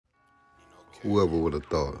Whoever would have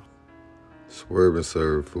thought? Swerve and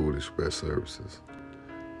Serve Food Express Services.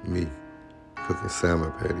 Me, cooking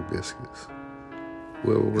salmon patty biscuits.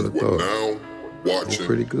 Whoever would have thought? Now watching I'm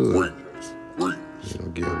pretty good. Greatness. You know,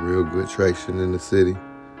 getting real good traction in the city.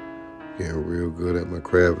 Getting real good at my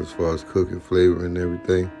craft as far as cooking, flavor, and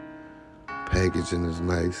everything. Packaging is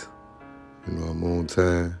nice. You know, I'm on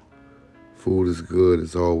time. Food is good.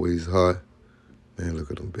 It's always hot. Man,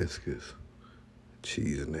 look at them biscuits.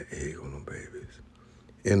 Cheese and the egg on them babies.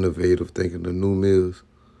 Innovative, thinking the new meals.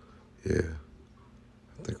 Yeah,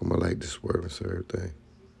 I think I'm gonna like this Swerve and Serve thing.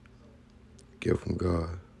 Gift from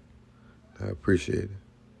God. I appreciate it.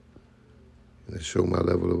 And to show my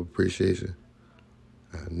level of appreciation,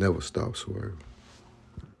 I never stop swerving.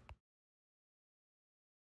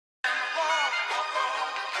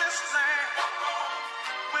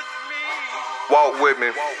 Walk with me.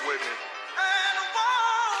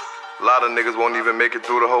 A lot of niggas won't even make it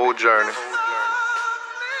through the whole journey.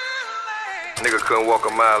 Nigga couldn't walk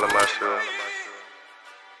a mile in my shoes.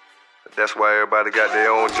 That's why everybody got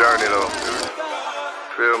their own journey though.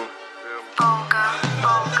 Feel me?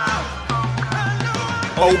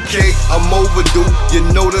 Okay, I'm overdue. You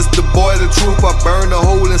know that's the boy, the truth. I burn a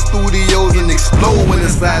hole in studios and explode when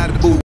inside the booth.